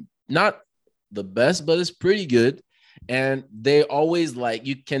through them. Not the best, but it's pretty good. And they always like,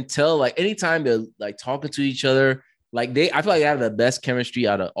 you can tell like anytime they're like talking to each other, like I feel like they have the best chemistry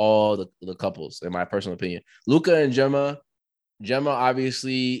out of all the couples, in my personal opinion. Luca and Gemma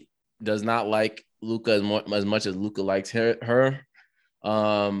obviously does not like Luca as much as Luca likes her.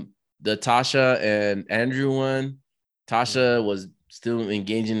 The Tasha and Andrew one, Tasha was still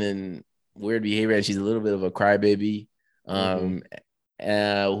engaging in weird behavior, and she's a little bit of a crybaby.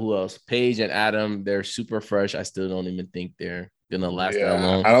 Who else? Paige and Adam, they're super fresh. I still don't even think they're gonna last that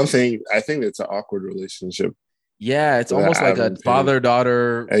long. I think it's an awkward relationship. Yeah, it's almost like a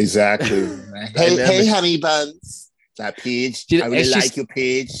father-daughter. Exactly. hey, honey buns. That Paige. I really like you,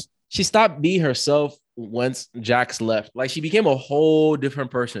 Paige. She stopped being herself once Jax left. Like, she became a whole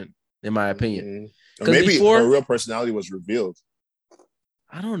different person, in my opinion. Maybe her real personality was revealed.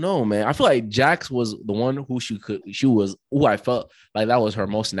 I don't know, man. I feel like Jax was the one who who I felt like that was her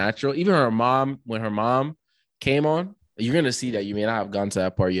most natural. Even her mom, when her mom came on, you're gonna see that. You may not have gone to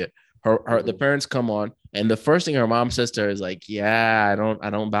that part yet. The parents come on, and the first thing her mom says to her is like, "Yeah, I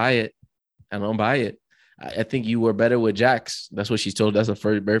don't buy it. I don't buy it. I think you were better with Jax." That's what she told. That's the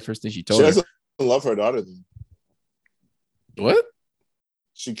very first thing she told her. She doesn't love her daughter then. What?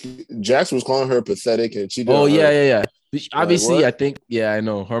 Jax was calling her pathetic, and she. Yeah. Obviously, I think, I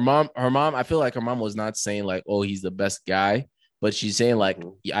know her mom. I feel like her mom was not saying like, "Oh, he's the best guy," but she's saying like,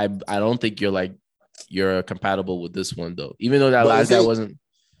 I don't think you're compatible with this one though. Even though that last guy wasn't.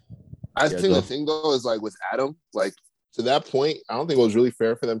 I think the thing though is like with Adam, like to that point, I don't think it was really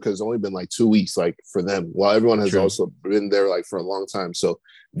fair for them because it's only been like 2 weeks, like for them, while everyone has also been there like for a long time. So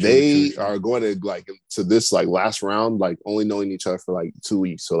they are going to like to this like last round, like only knowing each other for like 2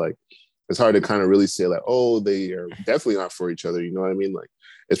 weeks. So like it's hard to kind of really say like, oh, they are definitely not for each other. You know what I mean? Like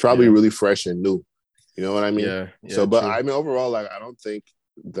it's probably really fresh and new. You know what I mean? Yeah. So, but I mean, overall, like I don't think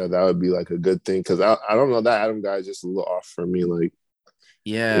that would be like a good thing because I don't know, that Adam guy is just a little off for me. Like,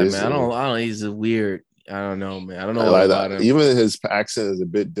 yeah, man, I don't. He's a weird. I don't know, man. I don't know like about him. Even his accent is a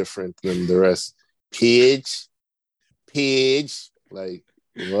bit different than the rest. Paige, like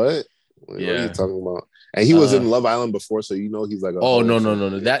what? What are you talking about? And he was in Love Island before, so you know he's like.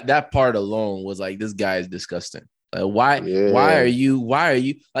 No. That part alone was like, this guy is disgusting. Like, why are you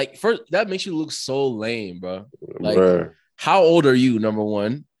like, first, that makes you look so lame, bro. Like, how old are you? Number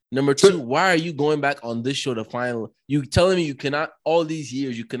one. Number two, why are you going back on this show to find? You telling me you cannot, all these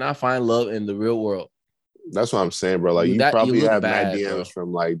years you cannot find love in the real world? That's what I'm saying, bro. Like you probably have mad DMs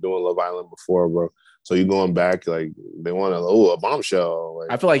from like doing Love Island before, bro. So you going back, like they want a bombshell.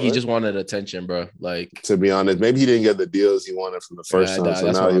 Like, I feel like he just wanted attention, bro. Like, to be honest, maybe he didn't get the deals he wanted from the first time.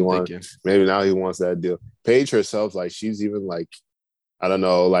 So now he wants. Maybe now he wants that deal. Paige herself, like she's even like, I don't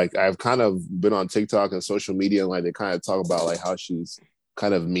know. Like I've kind of been on TikTok and social media, and like they kind of talk about like how she's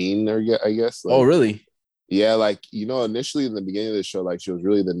kind of mean, or I guess. Like, oh, really? Yeah, like, you know, initially in the beginning of the show, like she was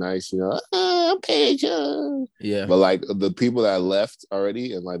really the nice, you know, Paige. Yeah. But like the people that left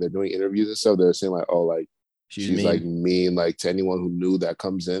already and like they're doing interviews and stuff, they're saying like, oh, like she's like mean, like to anyone who new that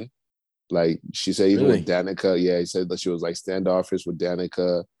comes in. Like she said, even with Danica, he said that she was like standoffish with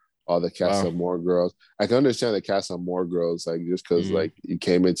Danica, all the Casa Amor girls. I can understand the Casa Amor girls, like just because like you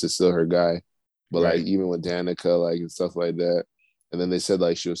came in to steal her guy, but like even with Danica, like and stuff like that. And then they said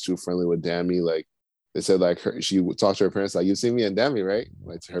like she was too friendly with Dami, like. They said like she would talk to her parents like, "You see me and Dami, right?"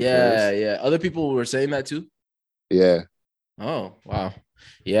 Like to her parents. Yeah. Other people were saying that too. Yeah. Oh wow.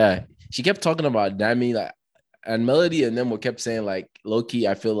 Yeah, she kept talking about Dami, like, and Melody and them were kept saying like, low key,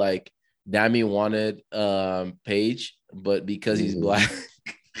 I feel like Dami wanted Paige, but because he's black.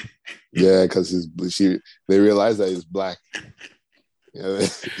 Yeah, because they realized that he's black. Yeah.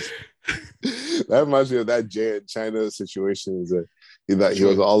 That reminds me of that Jay and China situation. He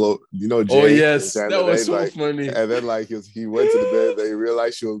was all over, you know. Jay, oh yes, that was so funny. And then like he went to the bed. They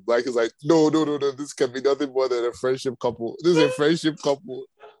realized she was black. He's like, no. This can be nothing more than a friendship couple. This is a friendship couple.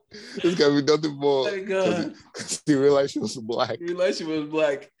 This can be nothing more. Oh my God. He realized she was black.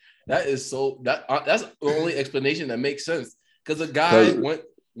 That is so. That's the only explanation that makes sense. Because the guy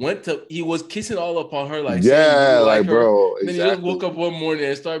he was kissing all upon her, like, yeah, like bro. And then he just woke up one morning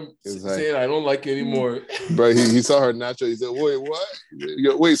and started saying, "I don't like you anymore." Bro, he saw her natural. He said, "Wait,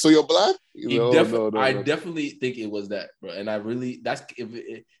 what? Wait, so you're black?" I definitely think it was that, bro. And I really,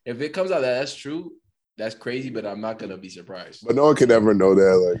 if it comes out that that's true, that's crazy. But I'm not gonna be surprised. But no one can ever know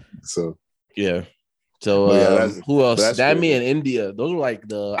that, like so. Yeah. So who else? Dami and India. Those were like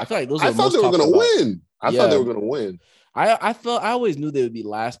I feel like those. I thought they were gonna win. I thought they were gonna win. I always knew they would be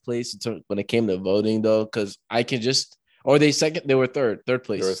last place when it came to voting though, because I can just, or they were third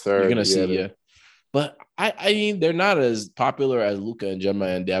place. They were third. You're gonna see, But I mean, they're not as popular as Luca and Gemma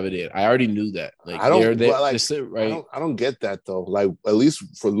and Davide. I already knew that. Like I don't get that though. Like at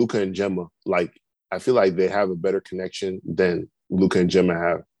least for Luca and Gemma, like I feel like they have a better connection than Luca and Gemma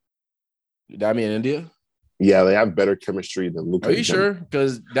have. Dami and India. Yeah, they have better chemistry than Luca. Are you sure?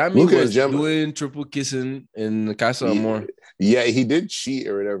 Because Dami was doing triple kissing in the Casa Amor. Yeah, he did cheat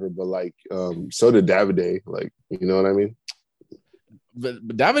or whatever, but like, so did Davide. Like, you know what I mean? but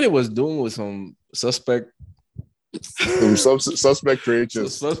Davide was doing with some suspect suspect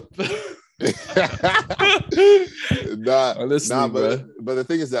creatures. But the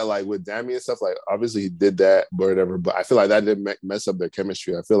thing is that like with Dami and stuff, like obviously he did that, but whatever. But I feel like that didn't mess up their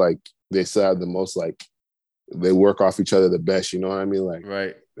chemistry. I feel like they still have the most like they work off each other the best. You know what I mean? Like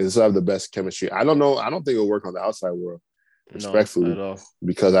right. They still have the best chemistry. I don't know. I don't think it'll work on the outside world, respectfully,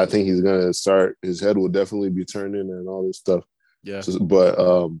 because I think he's gonna start. His head will definitely be turning and all this stuff. Yeah. But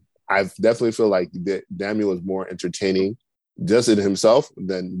I definitely feel like Dami was more entertaining just in himself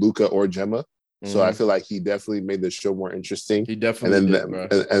than Luka or Gemma. So I feel like he definitely made the show more interesting. He definitely did, bro.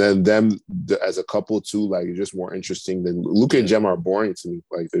 And then them as a couple too, like just more interesting than Luka and Gemma are boring to me.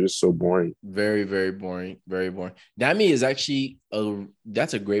 Like they're just so boring. Very, very boring. Very boring. Dami is actually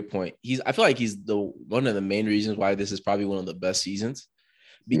that's a great point. I feel like he's one of the main reasons why this is probably one of the best seasons,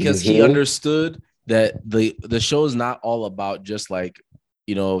 because he understood that the show is not all about just like,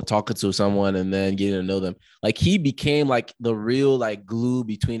 you know, talking to someone and then getting to know them. Like he became like the real like glue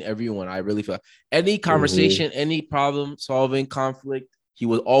between everyone. I really feel any conversation, any problem solving, conflict, he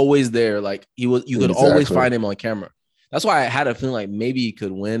was always there. Like you could always find him on camera. That's why I had a feeling like maybe he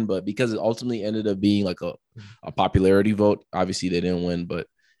could win, but because it ultimately ended up being like a popularity vote, obviously they didn't win. But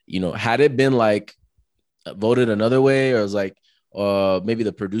you know, had it been like voted another way, or it was like maybe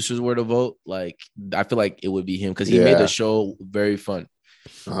the producers were to vote, like I feel like it would be him because he made the show very fun.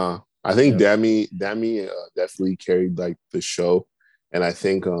 I think Dami definitely carried like the show, and I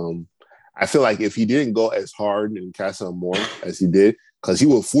think I feel like if he didn't go as hard in Casa Amor as he did, because he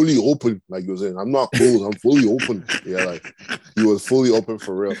was fully open, like he was saying, I'm not closed, I'm fully open. Yeah, like he was fully open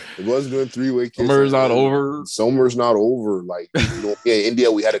for real. It was doing 3-way kisses. Summer's not over. Summer's not over. Like you know, in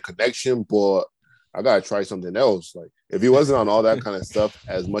India we had a connection, but I gotta try something else. Like if he wasn't on all that kind of stuff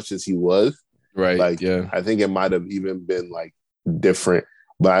as much as he was, right? Like I think it might have even been like different.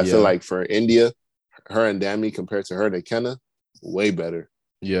 But I feel like for India, her and Dami compared to her and Ikenna, way better.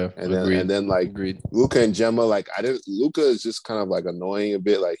 Yeah, and then like Luka and Gemma, like Luka is just kind of like annoying a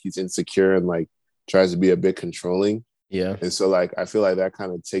bit, like he's insecure and like tries to be a bit controlling. Yeah, and so like I feel like that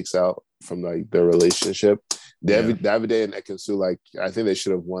kind of takes out from like their relationship. Davide and Ekin-Su, like I think they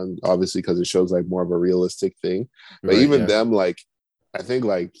should have won, obviously, because it shows like more of a realistic thing. But even them, like I think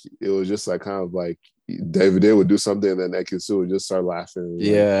like it was just like kind of like Davide would do something and then Ekin-Su would just start laughing.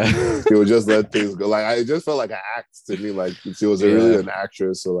 Like, he would just let things go. Like I just felt like an act to me. Like she was really an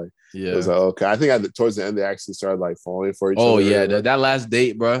actress. So like it was like okay. I think towards the end they actually started like falling for each other. Oh yeah, that last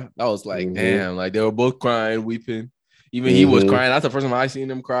date, bro. That was like damn. Like they were both crying, weeping. Even he was crying. That's the first time I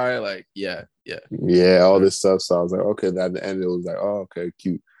seen him cry. Like yeah, all this stuff. So I was like okay. At the end it was like oh okay,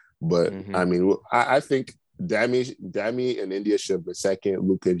 cute. But I mean, I think Dami and India should be second,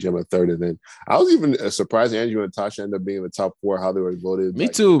 Luka and Gemma third, and then I was even surprised Andrew and Tasha ended up being in the top 4. How they were voted. Me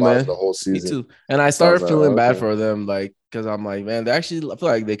too, man. The whole season. Me too. And I started feeling bad for them, like because I'm like, man, I feel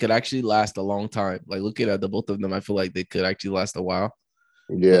like they could actually last a long time. Like looking at the both of them, I feel like they could actually last a while.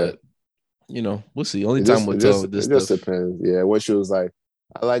 Yeah, but, you know, we'll see. Only time will tell. It just depends. Yeah, when she was like,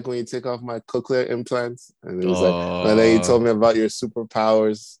 I like when you take off my cochlear implants, and it was like, and then he told me about your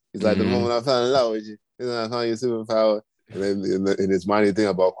superpowers. He's like, the moment I fell in love with you. I found your superpower, and then in his mind, he think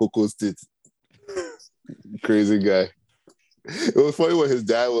about Coco's tits. Crazy guy. It was funny when his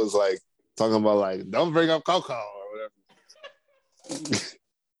dad was like talking about like, don't bring up Coco or whatever.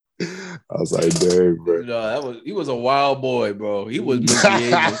 I was like, dang, bro. No, he was a wild boy, bro. He was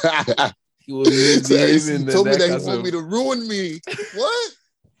misbehaving. He was misbehaving. He told me that he wanted me to ruin me. What?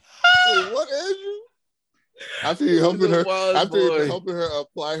 Wait, what, Andrew? After you helping her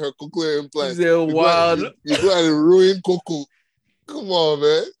apply her cochlear implant, you go ahead and ruin Coco. Come on,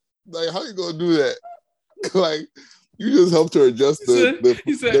 man! Like, how you gonna do that? Like, you just helped her adjust the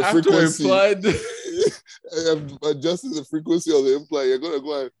frequency. Adjusting the frequency of the implant, you're gonna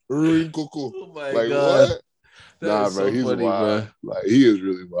go ahead and ruin Coco. Oh my god! What? Nah, bro, he's funny, wild. Bro. Like he is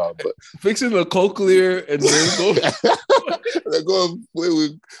really wild. But fixing the cochlear and then go and play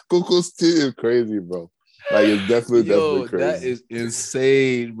with Coco's teeth is crazy, bro. Like it's definitely crazy. That is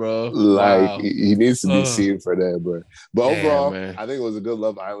insane, bro. Like he needs to be seen for that, bro. But overall, man. I think it was a good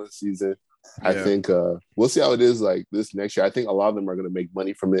Love Island season. I think we'll see how it is like this next year. I think a lot of them are gonna make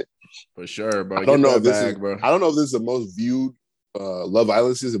money from it. For sure, bro. I don't know if this is the most viewed Love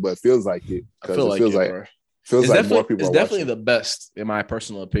Island season, but it feels like it. I feel like it feels like more people. It's definitely the best, in my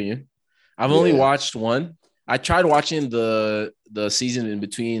personal opinion. I've only watched one. I tried watching the season in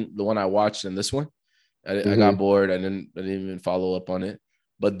between the one I watched and this one. I got bored. I didn't even follow up on it.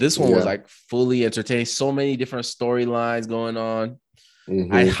 But this one was like fully entertaining. So many different storylines going on.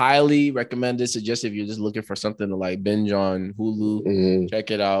 Mm-hmm. I highly recommend this. Suggest if you're just looking for something to like binge on Hulu, mm-hmm.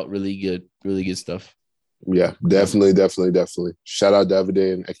 check it out. Really good stuff. Yeah, definitely. Shout out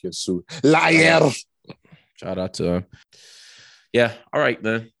Davide and Ekin-Su. Liar. Shout out to him. Yeah. All right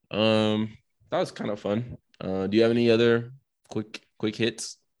then. That was kind of fun. Do you have any other quick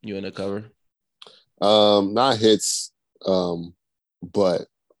hits you want to cover? Not hits, but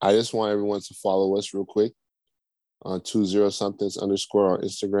I just want everyone to follow us real quick on 20somethings_ on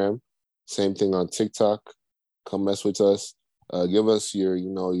Instagram. Same thing on TikTok. Come mess with us. Give us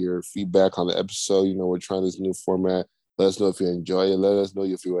your feedback on the episode. We're trying this new format. Let us know if you enjoy it. Let us know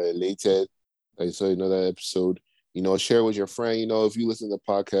if you were elated. Like, so that episode. Share with your friend. If you listen to the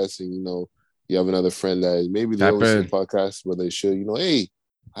podcast and you have another friend that maybe they don't listen to the podcast, but they should. Hey,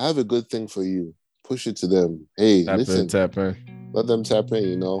 I have a good thing for you. Push it to them. Hey, listen. Tap in. Let them tap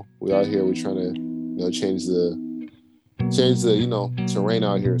in. We out here. We're trying to change the terrain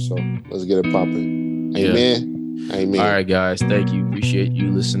out here. So let's get it popping. Amen. Yeah. Amen. All right, guys. Thank you. Appreciate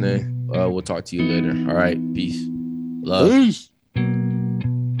you listening. We'll talk to you later. All right. Peace. Love. Peace.